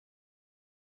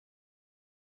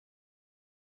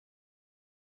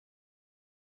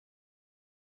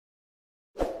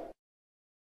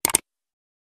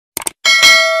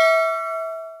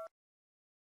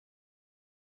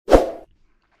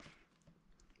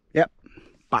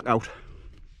back out.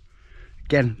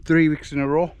 Again, 3 weeks in a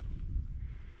row.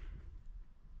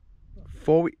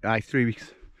 4 weeks, 3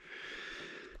 weeks.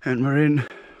 And we're in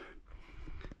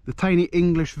the tiny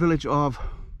English village of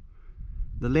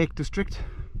the Lake District.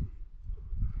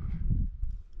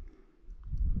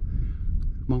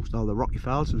 Amongst all the rocky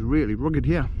falls, it's really rugged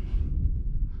here.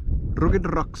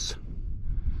 Rugged rocks.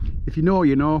 If you know,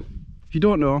 you know. If you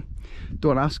don't know,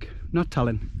 don't ask. Not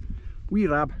telling. We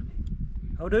Rab.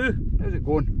 How do? How's it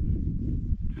going?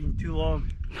 Been too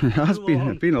long. It has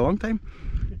been a long time.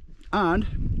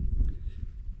 And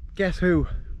guess who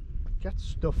gets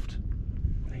stuffed?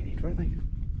 They need, right? Like,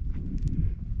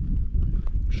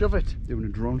 shove it. Doing a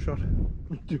drone shot.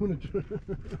 Doing a drone.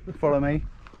 Follow me.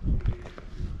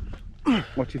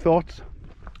 What's your thoughts?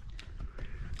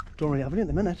 Don't really have any at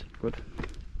the minute. Good.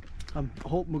 I'm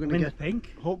hoping we're going to get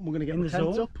pink. Hoping we're going to get in the the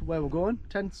tents zone. up where we're going.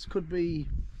 Tents could be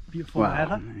beautiful Well,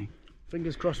 weather.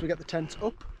 Fingers crossed we get the tents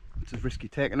up. it's just risky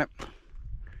taking it.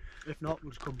 If not,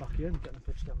 we'll just come back here and get them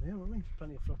pitched down here, won't we?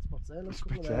 Plenty of flat spots there. Let's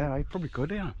Pitch there, I probably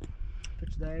could, yeah.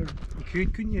 pitch there. You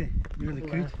could, couldn't you? You really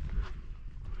Couple could.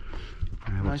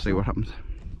 We'll Nice see one. what happens.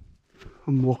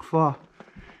 Haven't walked far.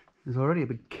 There's already a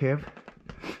big cave.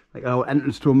 Like our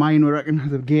entrance to a mine, we reckon.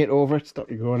 There's a gate over it, stop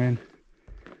you going in.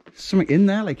 There's something in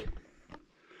there, like.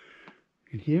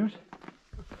 You can hear it.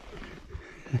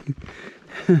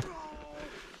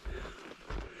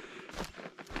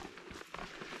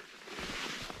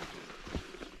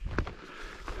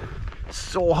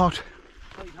 So hot.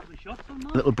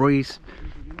 Little breeze.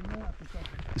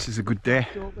 This is a good day.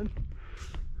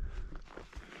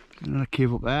 Another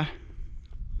cave up there.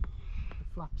 The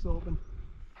flaps open.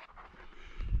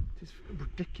 It's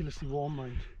ridiculously warm,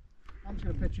 mind. I'm just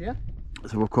going to pitch here.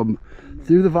 So we've come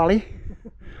through the valley,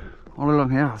 all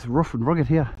along here. It's rough and rugged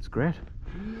here. It's great.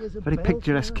 Very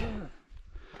picturesque.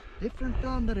 Different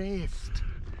than the rest.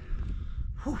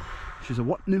 She's a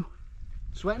what new?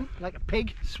 Sweating like a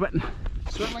pig. Sweating.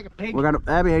 Sweating like a pig. We're going up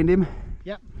there behind him.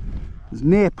 Yep. There's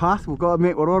no path. We've got to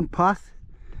make our own path.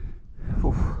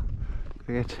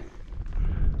 Great.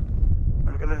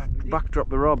 We're going to backdrop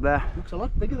the rob there. Looks a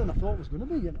lot bigger than I thought it was going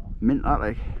to be, you know. Mint that,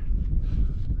 like.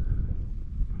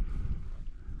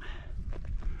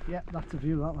 Yeah, that's a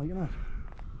view, that, like, isn't it?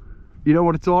 You know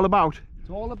what it's all about? It's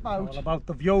all about, All about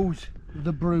the views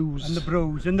the brews. and the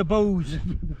brews and the bows.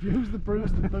 the views, the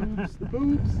brews, the boobs, the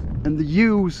boobs. And the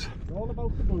U's. It's all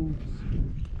about the boobs.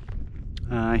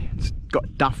 Aye, it's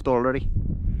got daft already.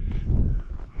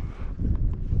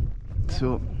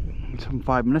 So, it's in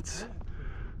 5 minutes.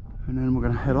 And then we're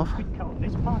going to head off. Could count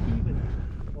this part even.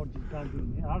 Or you can't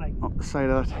do it. Alright. Up the side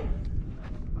of that. I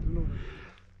don't know.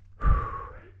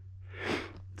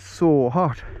 So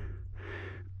hot.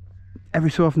 Every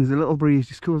so often there's a little breeze,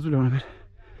 just cools it down a bit.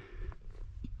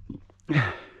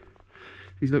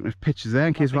 He's looking at pictures there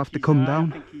in case we have to come down.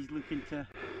 I think he's looking to.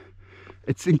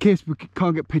 It's in case we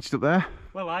can't get pitched up there,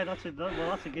 Well, aye, that's a good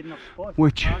enough spot.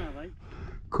 Which- Right?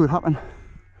 could happen.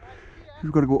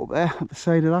 We've got to go up there, up the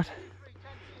side of that.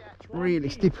 It's really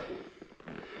steep.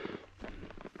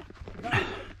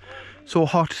 So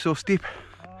hot, so steep.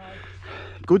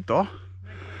 Good though.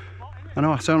 I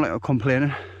know I sound like I'm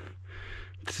complaining.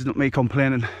 This is not me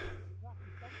complaining.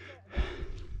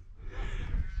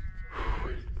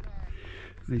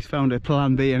 He's found a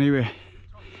plan B anyway,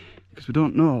 because we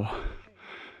don't know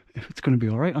if it's going to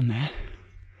be alright on there.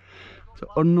 It's an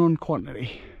unknown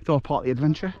quantity. It's all part of the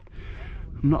adventure.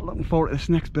 I'm not looking forward to this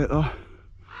next bit though.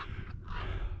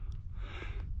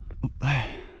 Up there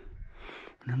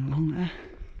and then along there.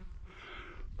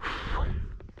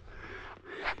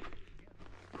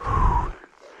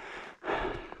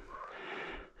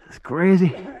 It's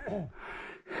crazy.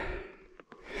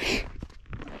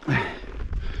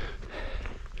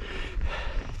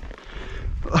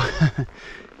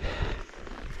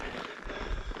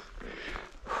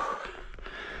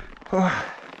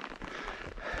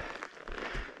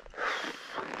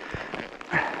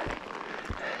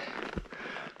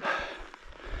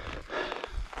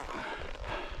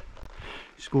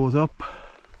 Just goes up.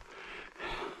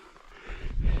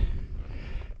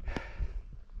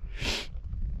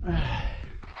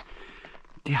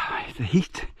 Yeah, the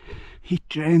heat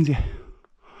drains you.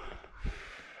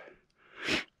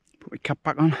 Put my cap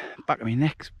back on, back of my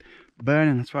neck's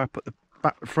burning, that's why I put the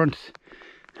back at the front.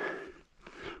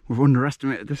 We've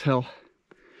underestimated this hill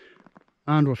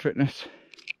and our fitness,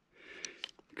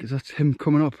 because that's him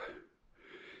coming up.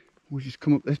 We just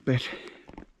come up this bit.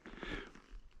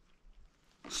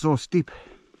 So steep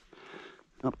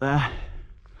up there.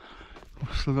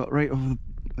 We've still got right over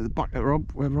the back of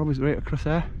Rob, where Rob is right across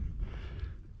there.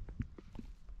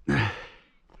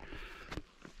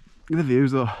 Look at the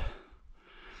views though.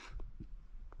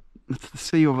 That's the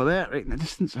sea over there, right in the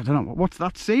distance. I don't know, what's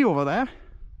that sea over there?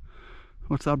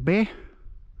 What's that bay?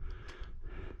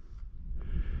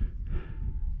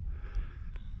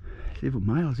 Several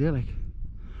miles, yeah, like.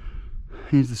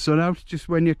 Here's the sun out just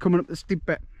when you're coming up the steep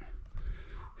bit.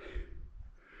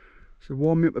 So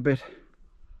warm me up a bit.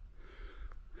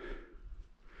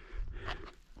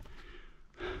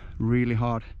 Really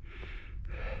hard.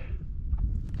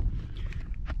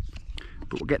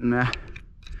 But we're getting there.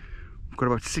 We've got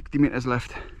about 60 metres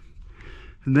left.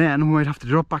 And then we might have to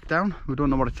drop back down. We don't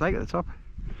know what it's like at the top.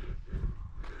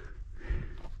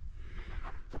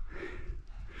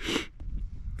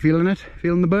 Feeling it?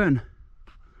 Feeling the burn?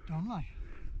 Don't lie.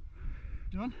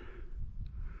 Done?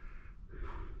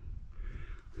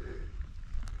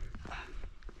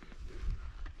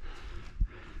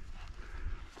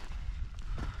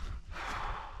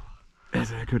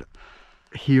 There's a good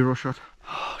hero shot.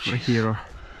 Oh, what a hero.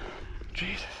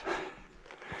 Jesus.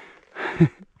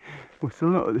 We're still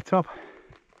not at the top.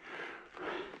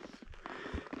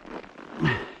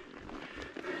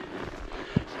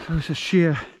 So it's a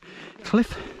sheer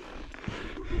cliff.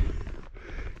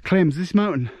 Claims this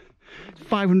mountain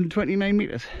 529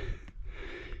 metres.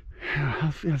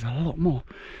 That feels a lot more.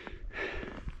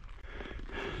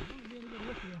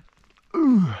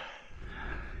 Ooh.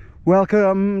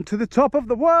 Welcome to the top of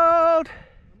the world.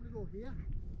 I'm gonna go here.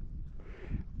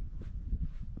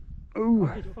 Ooh.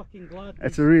 I'm just fucking glad.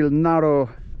 It's a real narrow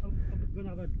I'm gonna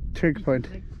have a trig point.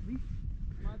 next week.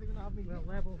 Am I gonna have me Well,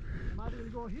 level. Am I gonna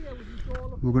go here with you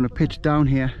all up? We're going to pitch down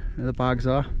here where the bags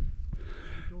are.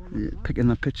 Yeah, picking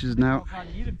the pitches now. If I go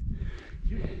in here,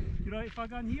 you know, if I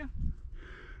go in here,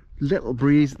 Little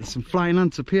breeze. There's some flying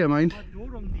ants up here, mind. my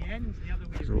door on the end's the other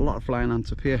way. There's a lot of flying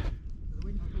ants up here.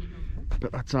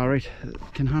 But that's alright.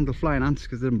 Can handle flying ants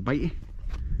because they don't bite you.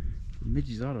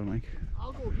 Midges I don't like.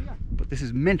 I'll go here. But this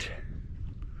is mint.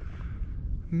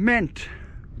 Mint.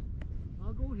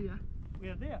 I'll go here.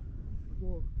 We're there. I'll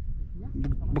go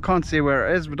here. We can't say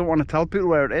where it is. We don't want to tell people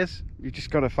where it is. You just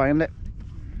got to find it.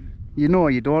 You know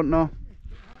or you don't know.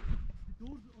 The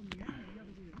door's on the end, the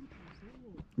other way around.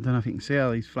 I don't know if you can see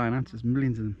all these flying ants. There's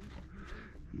millions of them.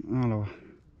 All over.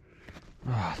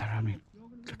 Oh, they're on me.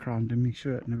 They're crammed in my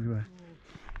shirt and everywhere.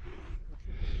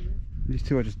 These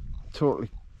two are just totally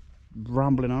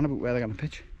rambling on about where they're going to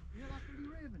pitch. Yeah, that's really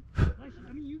raving. Listen,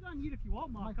 I mean, you go in here if you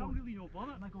want, Mark. I'm really no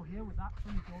bother. And I go here with that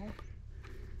front door. You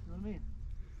know what I mean?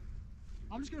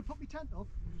 I'm just going to put my tent up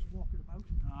and just walk it about.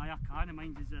 Aye, I can't.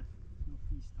 Mine is a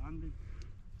freestanding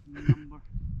number.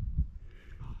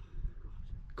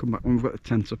 Come back when we've got the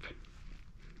tents up.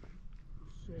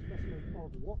 So messing with all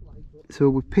the what like, but So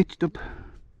we've pitched up.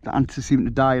 The ants seem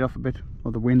to die off a bit,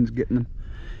 or the wind's getting them.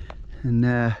 And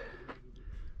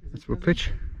that's where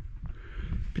pitch.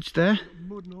 Pitch there.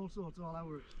 mud and all sorts all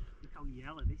over it. Look how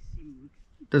yellow this scene looks.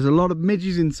 There's a lot of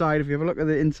midges inside if you have a look at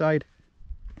the inside.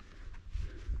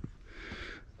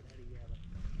 Very yellow.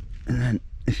 And then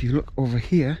if you look over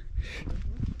here,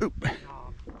 oop,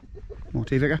 more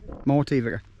tea vicar, more tea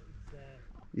vicar.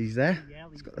 He's there.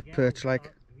 He's got the perch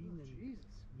like.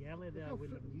 Yellow there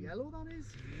with the Yellow that is.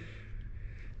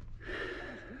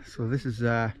 So this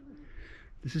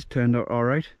is turned out all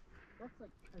right.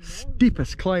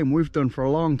 Steepest climb we've done for a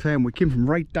long time. We came from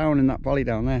right down in that valley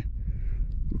down there.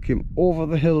 We came over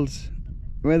the hills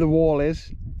where the wall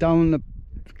is,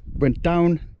 went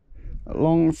down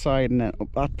along the side and then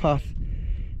up that path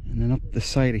and then up the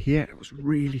side of here. It was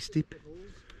really steep.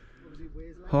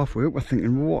 Halfway up we're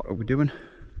thinking, what are we doing?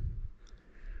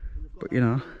 But you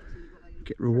know,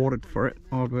 get rewarded for it,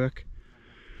 hard work.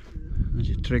 There's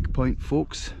your trig point,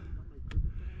 folks.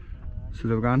 So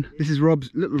they've gone. This is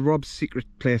little Rob's secret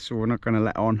place, so we're not going to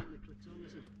let on.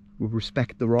 We'll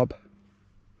respect the Rob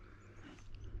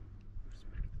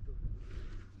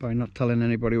by not telling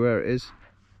anybody where it is.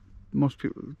 Most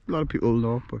people, a lot of people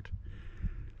know, but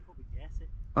probably guess it.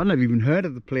 I've never even heard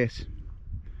of the place.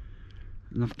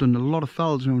 And I've done a lot of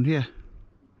fells around here.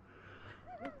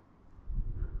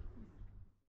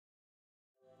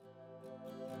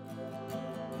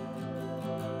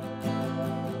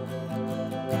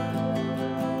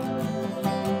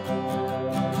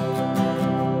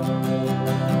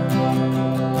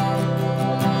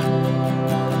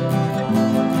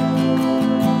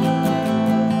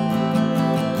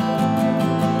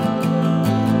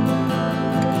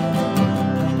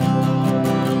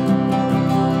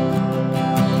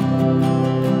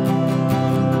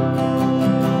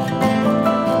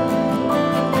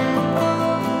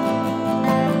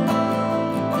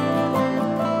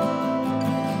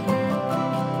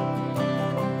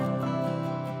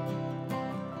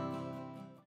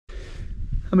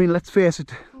 I mean, let's face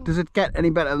it, does it get any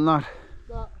better than that?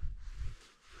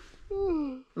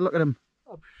 Look at him.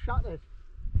 I'm shattered.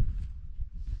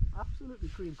 Absolutely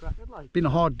cream crackered like. Been a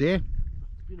hard day.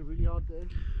 It's been a really hard day.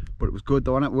 But it was good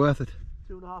though, wasn't it? Worth it.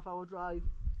 2.5 hour drive.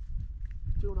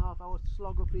 2.5 hours to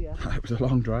slog up here. It was a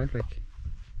long drive, like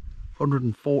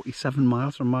 147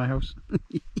 miles from my house.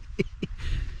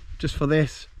 Just for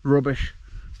this rubbish.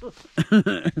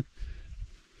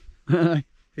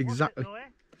 Exactly.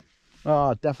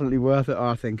 Oh, definitely worth it,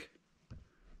 I think.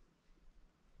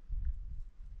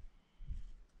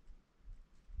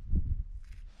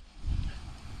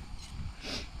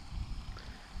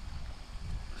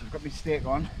 So I've got my steak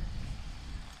on.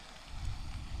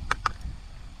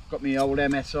 Got my old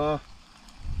MSR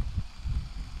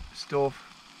stove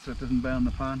so it doesn't burn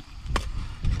the pan.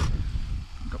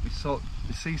 Got my salt,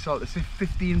 the sea salt, it's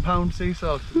 £15 sea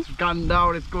salt. It's gone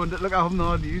down, it's going to, look, I haven't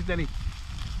hardly used any.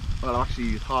 Well, I've actually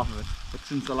used half of it, but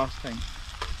since the last time.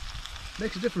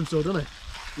 Makes a difference though, doesn't it?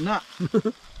 Nah.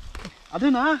 I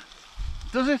don't know.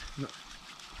 Does it? No.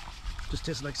 Just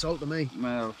tastes like salt to me.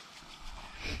 Well,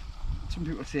 some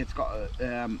people say it's got a,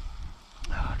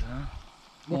 I don't know.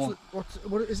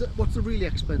 What's the really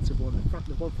expensive one?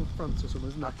 The one from France or something,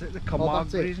 isn't it? That's it, the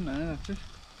Camargue reason, that's it.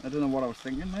 I don't know what I was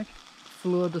thinking, like.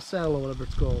 Fleur de Sel or whatever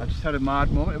it's called. I just had a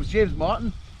mad moment. It was James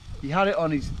Martin. He had it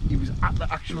on his, he was at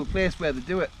the actual place where they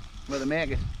do it, where they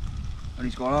make it. And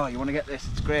he's going, oh, you want to get this?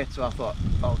 It's great. So I thought,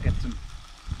 I'll get some.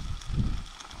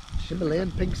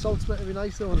 Himalayan pink salt's meant to be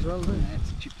nice though as well, isn't it? Yeah,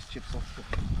 it's chip salt stuff.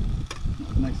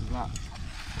 Not as nice as that.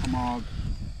 Camargue.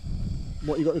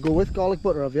 What you got to go with? Garlic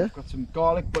butter, have you? Got some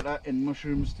garlic butter and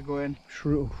mushrooms to go in.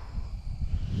 True.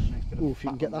 Nice bit of Oh, if you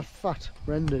can fat get on that fat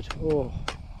rendered. Oh.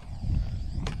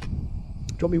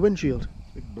 Do you want me windshield?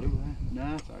 It's a bit blue there.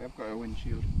 Nah, sorry, I've got a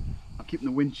windshield. I'm keeping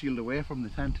the windshield away from the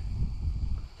tent.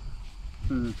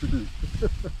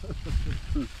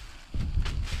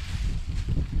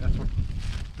 That's what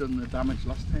done the damage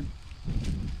last time.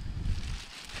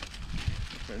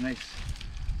 Got a nice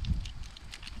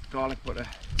garlic butter.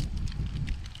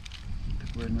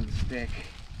 Because we're in with the steak.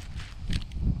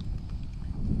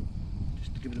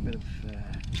 Just to give it a bit of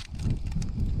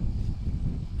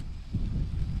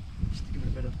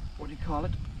what do you call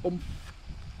it? Oomph.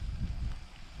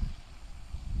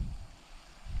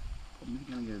 I'm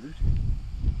gonna get it.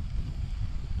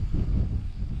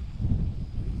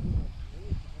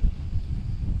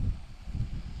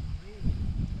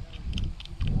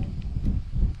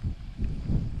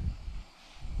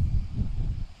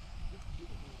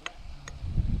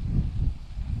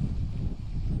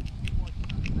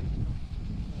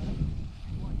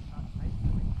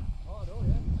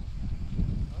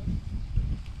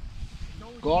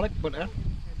 Garlic butter.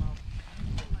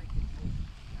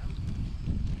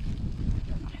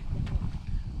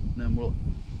 And then we'll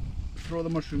throw the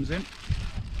mushrooms in.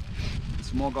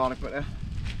 Some more garlic butter. And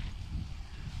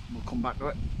we'll come back to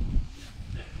it.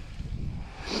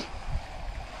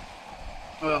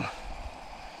 Well,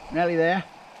 nearly there.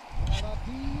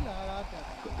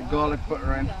 Put the garlic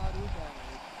butter in.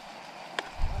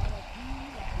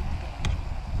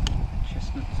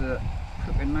 Chestnuts are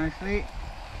cooking nicely.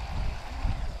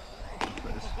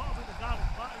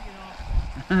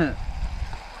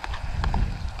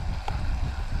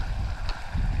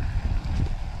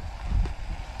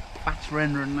 Fat's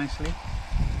rendering nicely.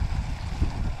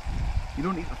 You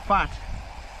don't need the fat,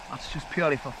 that's just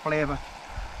purely for flavour.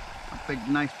 A big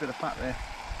nice bit of fat there.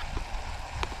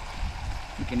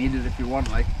 You can eat it if you want,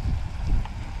 like. I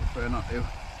prefer not to.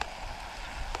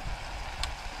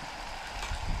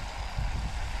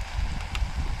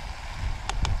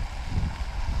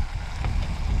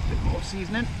 Bit more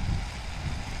seasoning.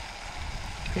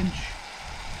 Pinch.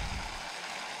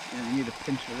 Yeah, you need a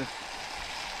pinch of this.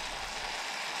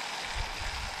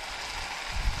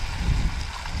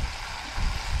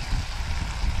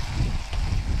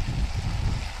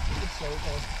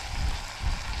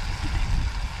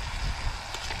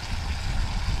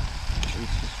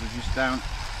 It's just reduced down.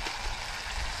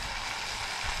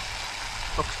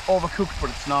 Looks overcooked, but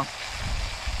it's not.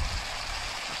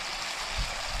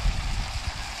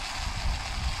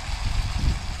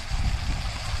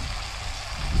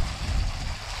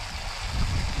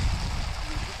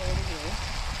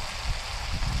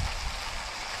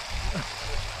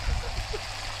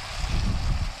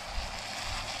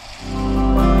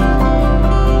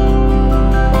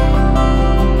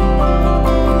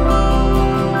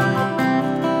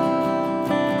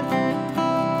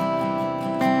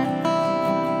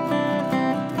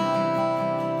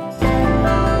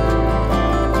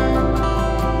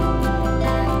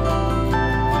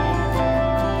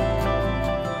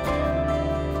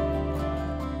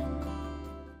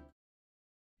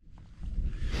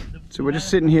 So we're just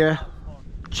sitting here,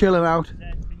 chilling out,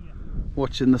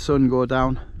 watching the sun go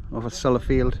down over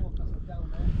Sellafield.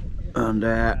 And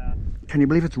can you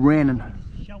believe it's raining?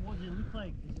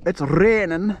 It's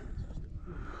raining.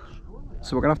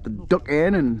 So we're gonna have to duck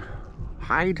in and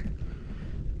hide.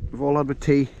 We've all had with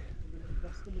tea.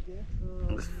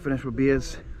 Let's finish with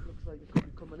beers.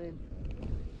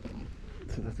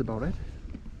 So that's about it.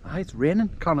 Ah, it's raining.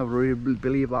 Can't really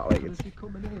believe that. Like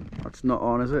that's not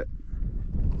on, is it?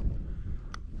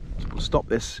 So we'll stop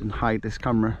this and hide this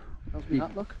camera. How's my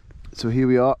hat look? So here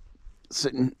we are,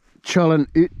 sitting, chilling.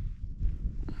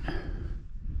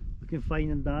 Looking fine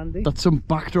and dandy. That's some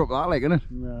backdrop, that, like, isn't it?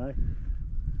 No.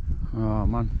 Oh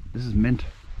man, this is mint.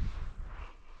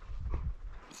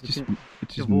 It's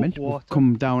just mint. We've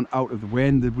come down out of the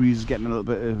wind. The breeze is getting a little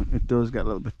bit. It does get a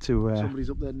little bit too.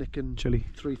 Somebody's up there nicking chilly.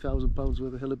 £3,000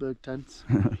 worth of Hilleberg tents.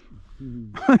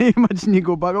 Imagine you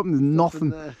go back up and there's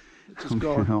nothing. There. It's just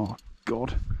gone. Oh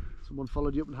God! Someone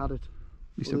followed you up and had it.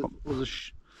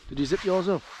 Did you zip yours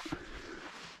up?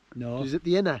 No. Did you zip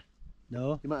the inner?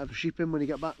 No. You might have a sheep in when you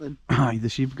get back then. Aye, the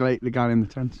sheep the guy in the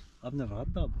tent. I've never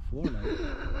had that before. Like.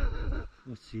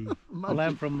 Let's see. I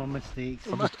learn from my mistakes.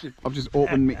 I've just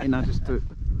opened my inner just to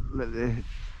let the.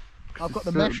 I've got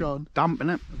the mesh on. Damp,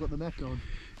 innit? I've got the mesh on.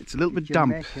 It's a little bit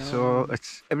damp, so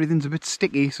everything's a bit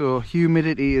sticky. So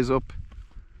humidity is up.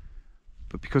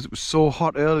 But because it was so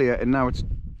hot earlier and now it's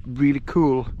really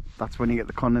cool, that's when you get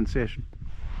the condensation.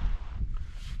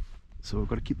 So we've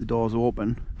got to keep the doors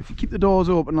open. If you keep the doors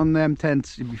open on them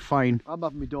tents, you'll be fine. I'm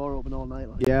having my door open all night.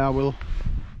 Like. Yeah, I will.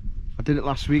 I did it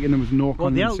last week and there was no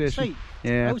condensation. The outside?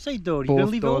 Yeah. Outside door, you're going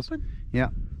to leave doors. it open? Yeah.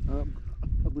 I'm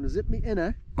going to zip me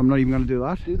inner. I'm not even going to do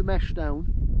that. Do the mesh down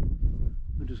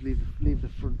and just leave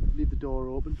the door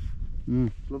open.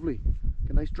 It's lovely.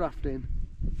 Get a nice draft in.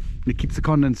 It keeps the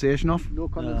condensation off. No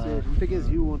condensation. The thing is,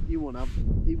 he won't have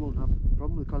a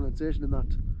problem with condensation in that.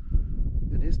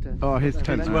 In his tent. Oh, his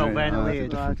tent's well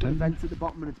ventilated. The vents at the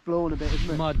bottom and it's blowing a bit, isn't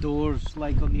it? My doors,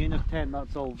 like on the inner tent,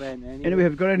 that's all vent Anyway,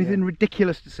 have you got anything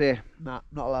ridiculous to say? Nah,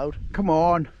 not allowed. Come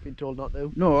on. Been told not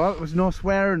to. No, there was no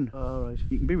swearing. Alright.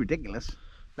 You can be ridiculous.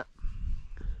 Nah.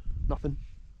 Nothing.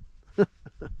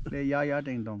 Yeah,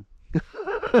 ding dong.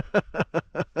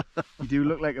 You do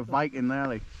look like a Viking there,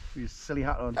 like, with your silly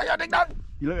hat on. Yeah, ding dong.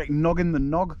 You look like Noggin the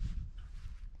Nog.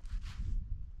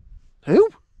 Who?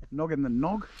 Noggin the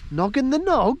Nog. Noggin the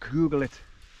Nog? Google it.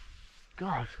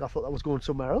 God, I thought that was going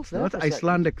somewhere else there. What,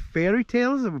 Icelandic fairy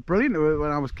tales? They were brilliant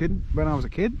when I was a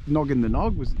kid. Noggin the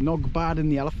Nog was Nogbad and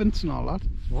the elephants and all that.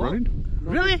 Brilliant.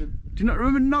 Really? Do you not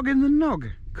remember Noggin the Nog?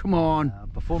 Come on.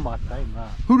 Before my time, that.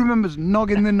 Who remembers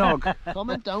Noggin the Nog?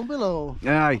 Comment down below.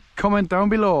 Aye, comment down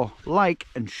below, like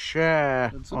and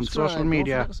share on social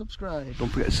media. Don't forget to subscribe. Don't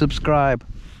forget to subscribe.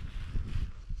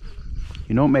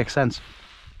 You know it makes sense.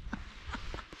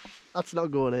 That's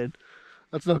not going in.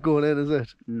 That's not going in, is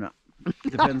it? No.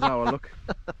 Depends how I look.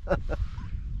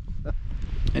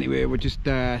 Anyway, we're just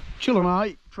chilling out.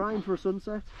 Trying for a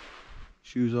sunset.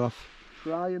 Shoes off.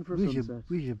 Trying for a sunset.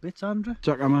 Where's your bits, Andrew?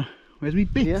 Jackhammer. Where's me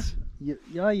bits?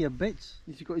 Yeah, your bits.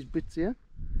 He's got his bits here.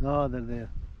 Oh, they're there.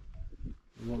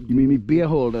 You mean me beer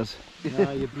holders?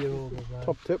 Yeah, your beer holders. Right.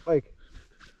 Top tip, like.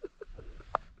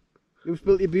 You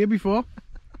spilled your beer before?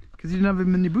 Because you didn't have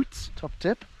them in your boots? Top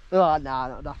tip. Oh,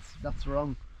 nah, that's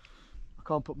wrong. I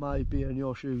can't put my beer in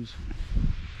your shoes.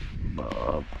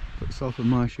 Put yourself in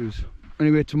my shoes.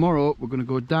 Anyway, tomorrow we're going to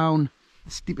go down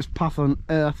the steepest path on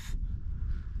earth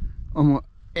on my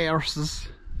arses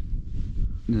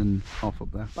and then off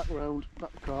up there. Back around,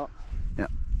 back to the car. Yeah.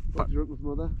 Back to with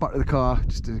mother. Back to the car,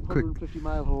 just a quick 150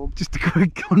 mile home. Just a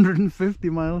quick 150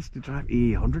 miles to drive.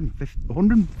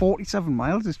 147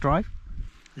 miles this drive.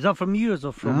 Is that from yours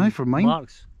or from from mine.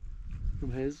 Mark's?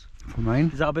 From his. From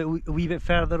mine. Is that a wee bit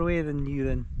further away than you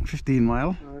then? 15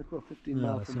 mile. I've got 15 No,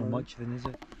 miles it's from not mine. much then, is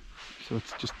it? So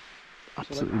it's just So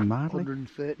absolutely like mad. Like.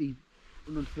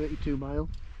 132 mile.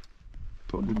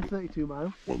 But 132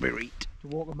 mile. we'll be right. To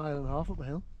walk a mile and a half up a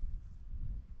hill.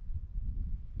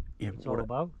 Yeah, It's all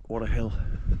about. what a hill.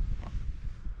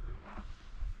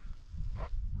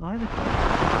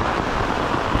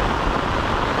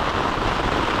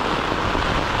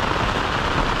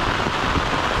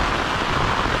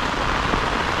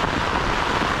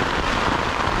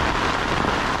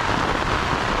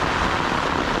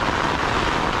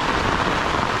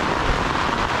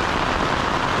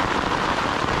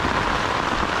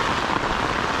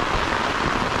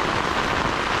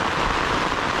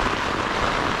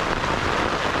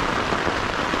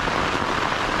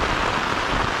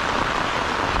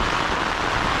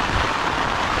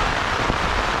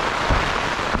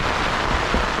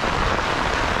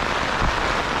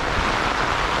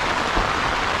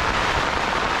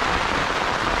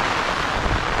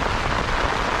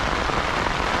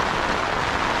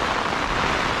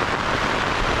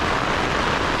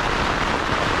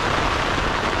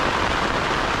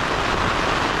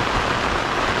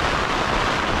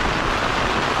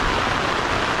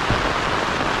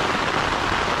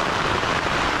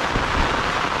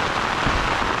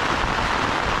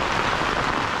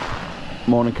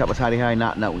 Morning cup of tidy high,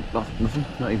 nothing,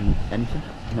 not even anything,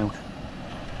 no.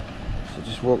 So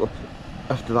just woke up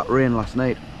after that rain last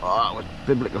night. Oh, it was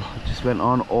biblical. It just went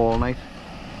on all night.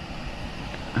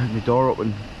 I had my door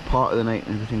open part of the night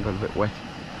and everything got a bit wet.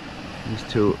 These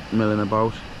two milling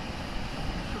about.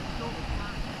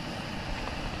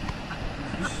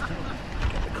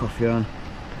 Get the coffee on.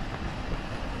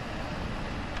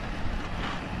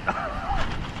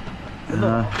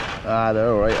 They're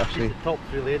alright actually. The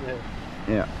top's really in here.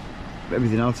 Yeah,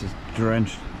 everything else is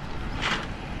drenched.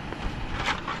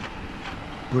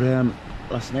 But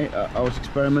last night I was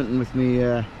experimenting with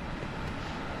my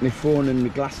phone and my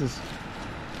glasses.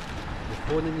 The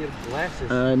phone in your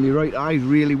glasses? My right eye's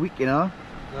really weak, you know.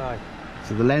 Aye.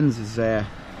 So the lens is, that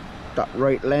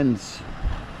right lens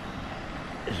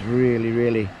is really,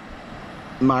 really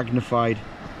magnified.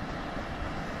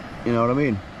 You know what I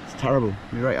mean? It's terrible.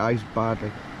 My right eye's bad,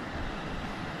 like.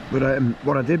 But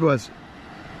what I did was,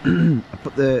 I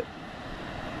put the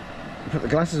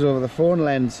glasses over the phone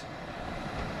lens,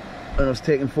 and I was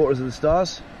taking photos of the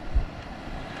stars,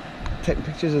 taking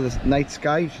pictures of the night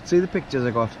sky. You should see the pictures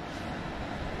I got.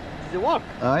 Did it work?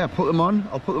 Aye, I put them on.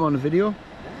 I'll put them on the video.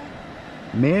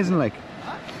 Yeah. Amazing, like.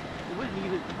 It wasn't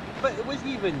even. But it wasn't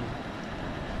even.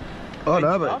 Oh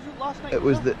no, but last night, it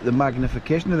was the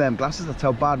magnification of them glasses. That's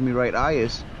how bad my right eye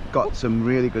is. Got some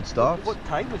really good stars. What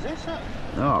time was this at?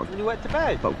 Oh, When you went to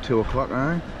bed? about 2 o'clock,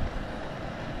 aye.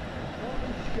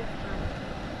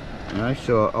 Aye,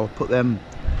 so I'll put them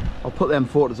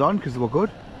photos on because they were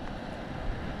good.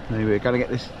 Anyway, gotta get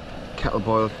this kettle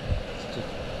boiled. It's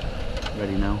just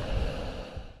ready now.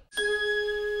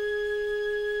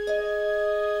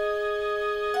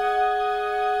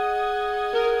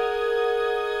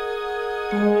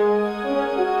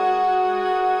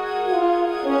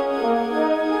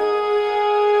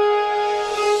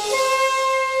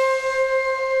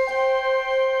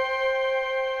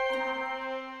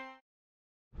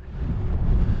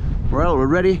 Well, we're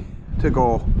ready to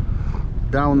go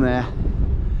down there,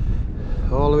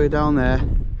 all the way down there,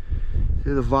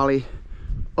 through the valley,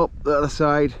 up the other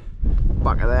side,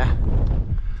 back of there.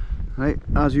 Right,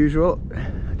 as usual,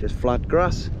 just flat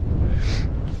grass.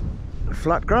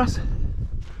 Flat grass.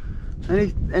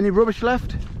 Any rubbish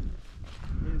left?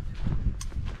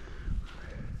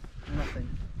 Nothing.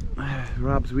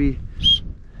 Rab's wee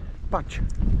patch.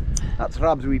 That's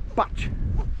Rab's wee patch.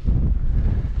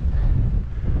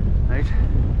 Right.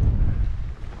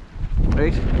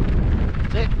 Right.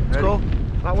 That's it. Let's go.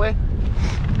 That way.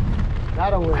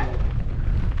 That way.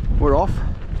 We're off.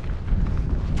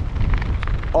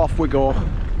 Off we go.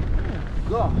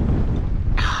 Go.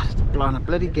 God, it's blowing a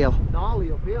bloody gale. Gnarly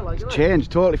up here, like It's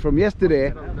changed totally from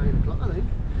yesterday. 9 o'clock, I think.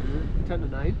 10 to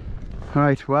 9.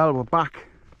 Right, well, we're back.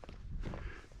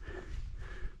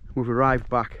 We've arrived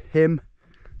back. Him,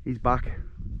 he's back.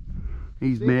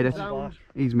 He's made it.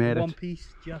 He's made it. One piece,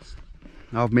 just.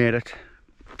 I've made it.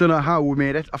 Don't know how we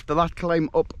made it. After that climb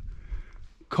up,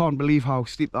 can't believe how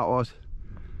steep that was.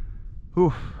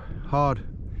 Ooh, hard.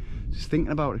 Just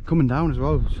thinking about it. Coming down as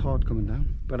well, it's hard coming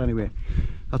down. But anyway,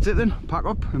 that's it then. Pack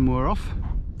up and we're off.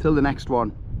 Till the next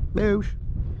one. Boosh.